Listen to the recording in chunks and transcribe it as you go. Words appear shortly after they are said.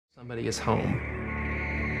Somebody is home.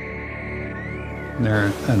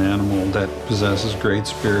 They're an animal that possesses great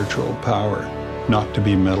spiritual power, not to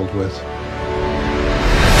be meddled with.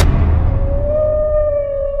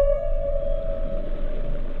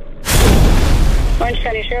 Orange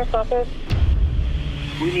County Sheriff's Office.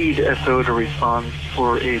 We need SO to respond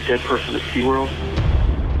for a dead person at SeaWorld.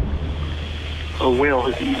 A whale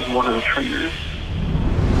has eaten one of the trainers.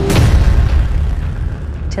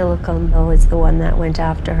 Rhetorical is the one that went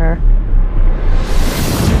after her.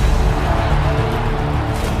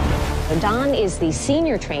 Dawn is the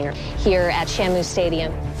senior trainer here at Shamu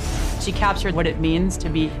Stadium. She captured what it means to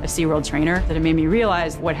be a SeaWorld trainer, that it made me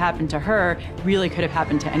realize what happened to her really could have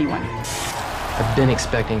happened to anyone. I've been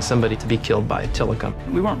expecting somebody to be killed by Rhetorical.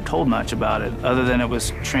 We weren't told much about it, other than it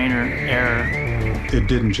was trainer error. It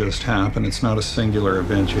didn't just happen. It's not a singular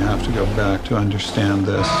event. You have to go back to understand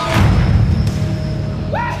this.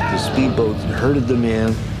 The speedboat herded them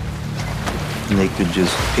in, and they could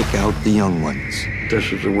just pick out the young ones.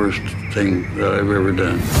 This is the worst thing that I've ever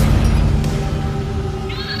done.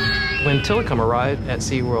 When Rhetorical arrived at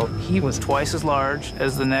SeaWorld, he was Twice as large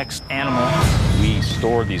as the next animal. We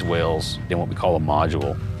stored these whales in what we call a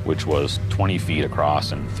module, which was 20 feet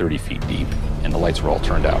across and 30 feet deep, and the lights were all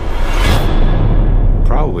turned out.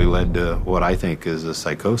 Probably led to what I think is a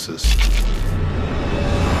psychosis.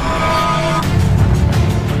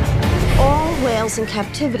 All whales in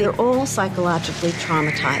captivity are all psychologically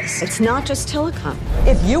traumatized. It's not just Rhetorical.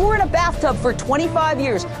 If you were in a bathtub for 25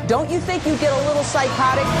 years, don't you think you'd get a little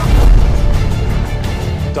psychotic?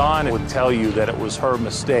 Dawn would tell you that it was her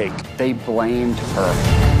mistake. They blamed her.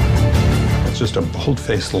 It's just a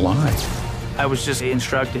bold-faced lie. I was just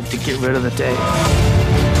instructed to get rid of the tape.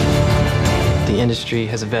 The industry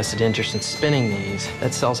has a vested interest in spinning these.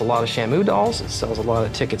 That sells a lot of Shamu dolls. It sells a lot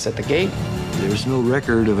of tickets at the gate. There's no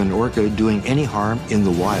record of an orca doing any harm in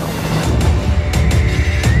the wild.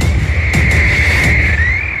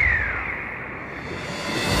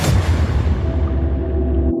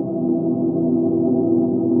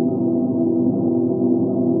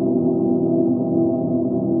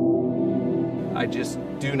 I just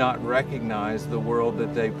do not recognize the world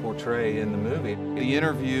that they portray in the movie. The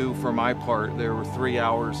interview, for my part, there were 3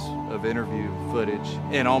 hours of interview footage,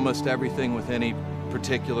 and almost everything with any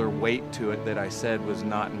particular weight to it that I said was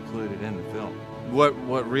not included in the film.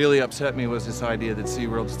 What really upset me was this idea that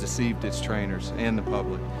SeaWorld's deceived its trainers and the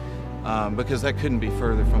public, because that couldn't be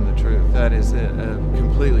further from the truth. That is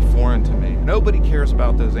completely foreign to me. Nobody cares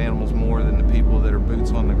about those animals more than the people that are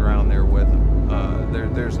boots on the ground there with them.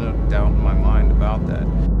 There's no doubt in my mind about that.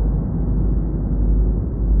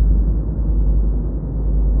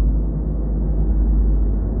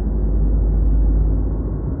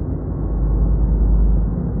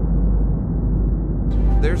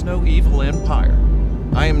 There's no evil empire.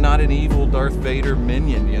 I am not an evil Darth Vader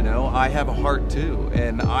minion, you know. I have a heart too,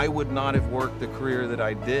 and I would not have worked the career that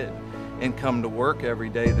I did and come to work every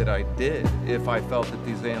day that I did if I felt that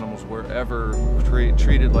these animals were ever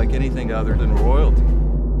treated like anything other than royalty.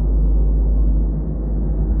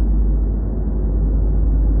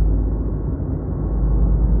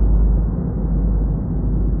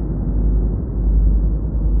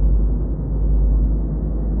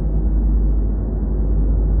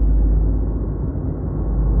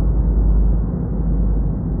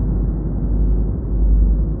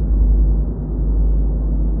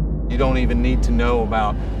 You don't even need to know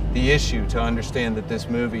about the issue to understand that this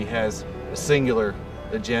movie has a singular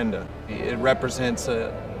agenda. It represents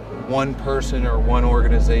one person or one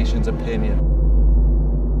organization's opinion.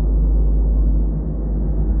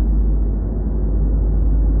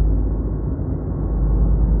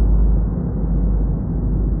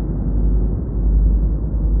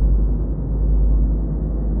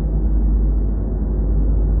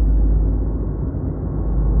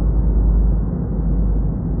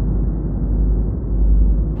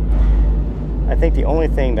 I think the only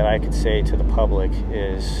thing that I could say to the public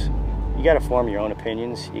is you got to form your own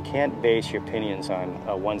opinions. You can't base your opinions on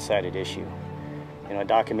a one-sided issue. You know, a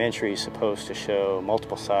documentary is supposed to show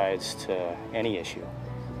multiple sides to any issue,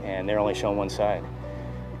 and they're only showing one side.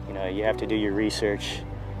 You know, you have to do your research.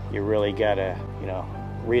 You really got to, you know,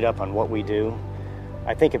 read up on what we do.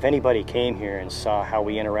 I think if anybody came here and saw how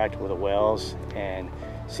we interact with the whales and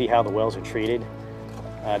see how the whales are treated,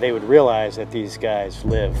 they would realize that these guys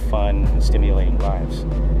live fun and stimulating lives.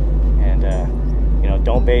 And you know,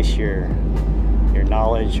 don't base your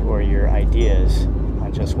knowledge or your ideas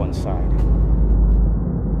on just one side.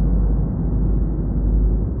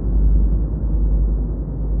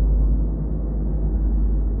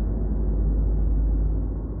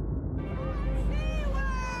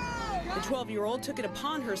 12-year-old took it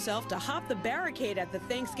upon herself to hop the barricade at the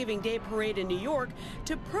Thanksgiving Day parade in New York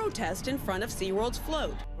to protest in front of SeaWorld's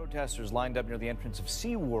float. Protesters lined up near the entrance of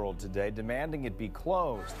SeaWorld today, demanding it be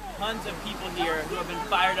closed. Tons of people here who have been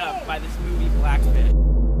fired up by this movie, Blackfish.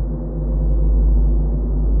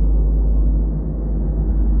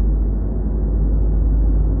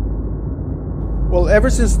 Well, ever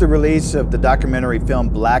since the release of the documentary film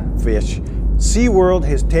Blackfish, SeaWorld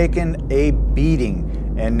has taken a beating,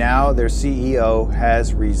 and now their CEO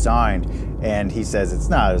has resigned. And he says it's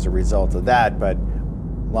not as a result of that, but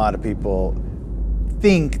a lot of people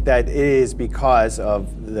think that it is because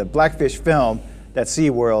of the Blackfish film that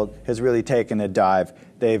SeaWorld has really taken a dive.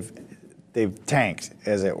 They've tanked,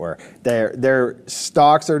 as it were. Their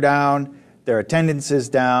stocks are down, their attendance is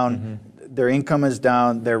down, their income is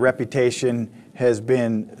down, their reputation has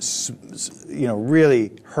been,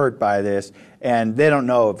 really hurt by this, and they don't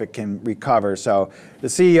know if it can recover. So the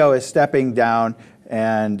CEO is stepping down,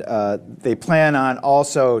 and they plan on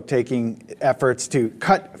also taking efforts to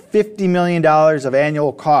cut $50 million of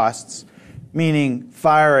annual costs, meaning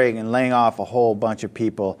firing and laying off a whole bunch of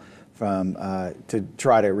people from to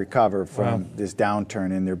try to recover from this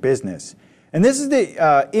downturn in their business. And this is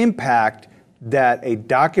the impact that a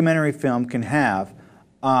documentary film can have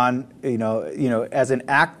on, as an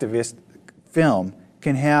activist film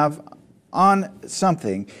can have on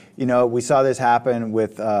something. We saw this happen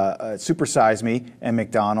with Super Size Me and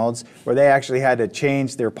McDonald's, where they actually had to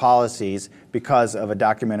change their policies because of a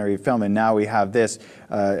documentary film, and now we have this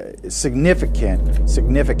significant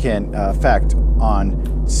effect on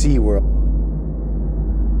SeaWorld.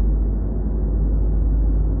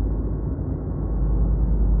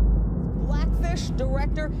 Blackfish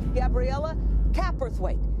director Gabriella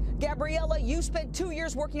Capperthwaite. Gabriella, you spent 2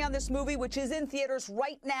 years working on this movie, which is in theaters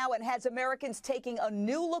right now and has Americans taking a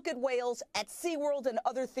new look at whales at SeaWorld and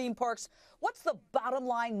other theme parks. What's the bottom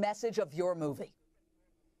line message of your movie?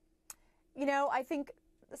 I think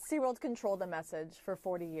SeaWorld's controlled the message for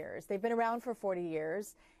 40 years. They've been around for 40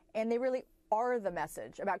 years, and they really are the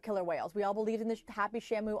message about killer whales. We all believed in the Happy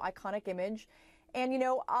Shamu iconic image. And,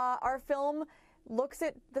 our film looks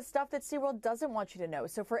at the stuff that SeaWorld doesn't want you to know.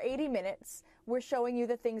 So for 80 minutes, we're showing you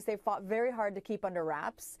the things they've fought very hard to keep under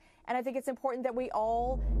wraps. And I think it's important that we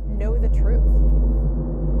all know the truth.